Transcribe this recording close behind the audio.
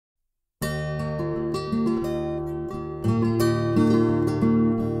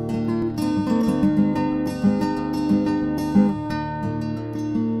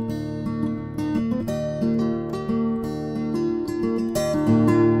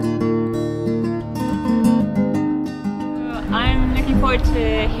forward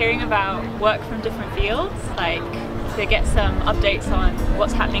to hearing about work from different fields, like to get some updates on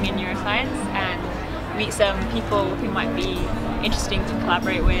what's happening in neuroscience and meet some people who might be interesting to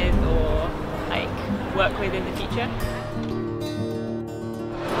collaborate with or like work with in the future.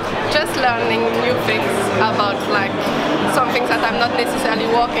 Just learning new things about like some things that I'm not necessarily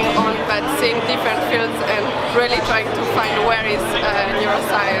working on, but seeing different fields and really trying to find where is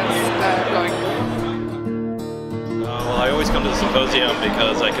neuroscience going. Well, I always come to the symposium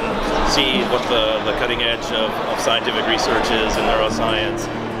because I can see what the cutting edge of scientific research is in neuroscience.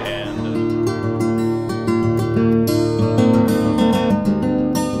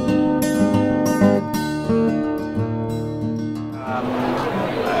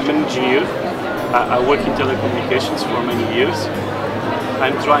 I'm an engineer. I work in telecommunications for many years.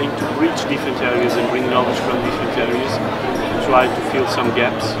 I'm trying to bridge different areas and bring knowledge from different areas and try to fill some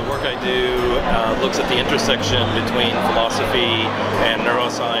gaps. The work I do looks at the intersection between philosophy and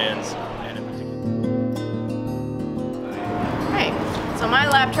neuroscience. Right. So my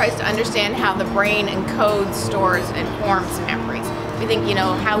lab tries to understand how the brain encodes, stores, and forms memories. We think, you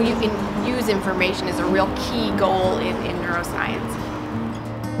know, how you can use information is a real key goal in neuroscience.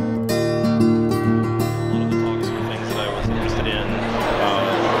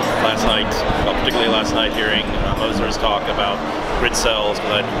 Particularly last night hearing Moser's talk about grid cells,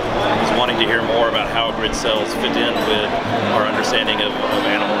 because I was wanting to hear more about how grid cells fit in with our understanding of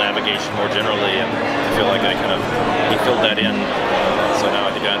animal navigation more generally, and I feel like he filled that in, so now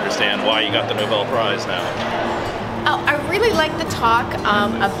I think I understand why you got the Nobel Prize now. Oh, I really like the talk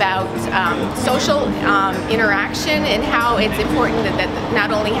about social interaction and how it's important that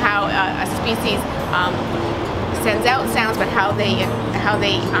not only how a species sends out sounds, but how they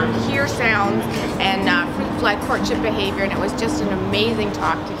hear sounds and fruit fly courtship behavior, and it was just an amazing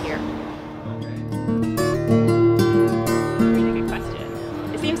talk to hear. Really good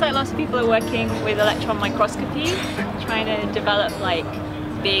question. It seems like lots of people are working with electron microscopy, trying to develop like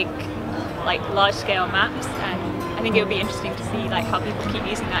big, like large-scale maps, and I think it would be interesting to see like how people keep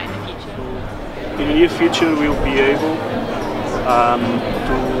using that in the future. In the near future, we'll be able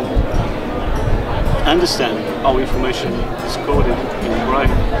to understand how information is coded in the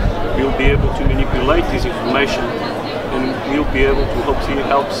brain. We'll be able to manipulate this information, and we'll be able to hopefully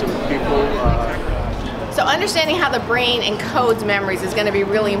help some people. So understanding how the brain encodes memories is going to be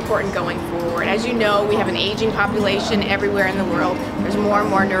really important going forward. As you know, we have an aging population everywhere in the world. There's more and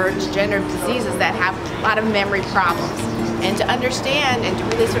more neurodegenerative diseases that have a lot of memory problems. And to understand and to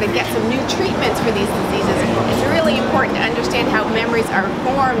really sort of get some new treatments for these diseases, it's really important to understand how memories are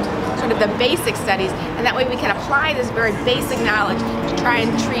formed, sort of the basic studies, and that way we can apply this very basic knowledge to try and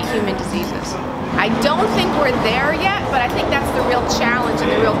treat human diseases. I don't think we're there yet, but I think that's the real challenge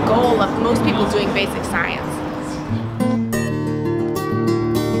and the real goal of most people doing basic science.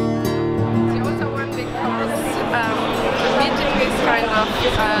 Also one because the meeting is kind of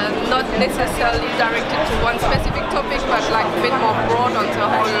not necessarily directed to one specific topic, but like a bit more broad on the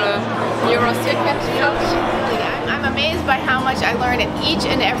whole neuroscience field. I'm amazed by how much I learned in each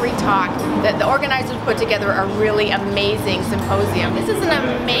and every talk. That the organizers put together a really amazing symposium. This is an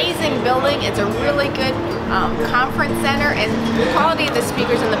amazing building. It's a really good conference center, and the quality of the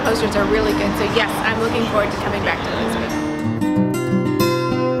speakers and the posters are really good. So yes, I'm looking forward to coming back to Lisbon.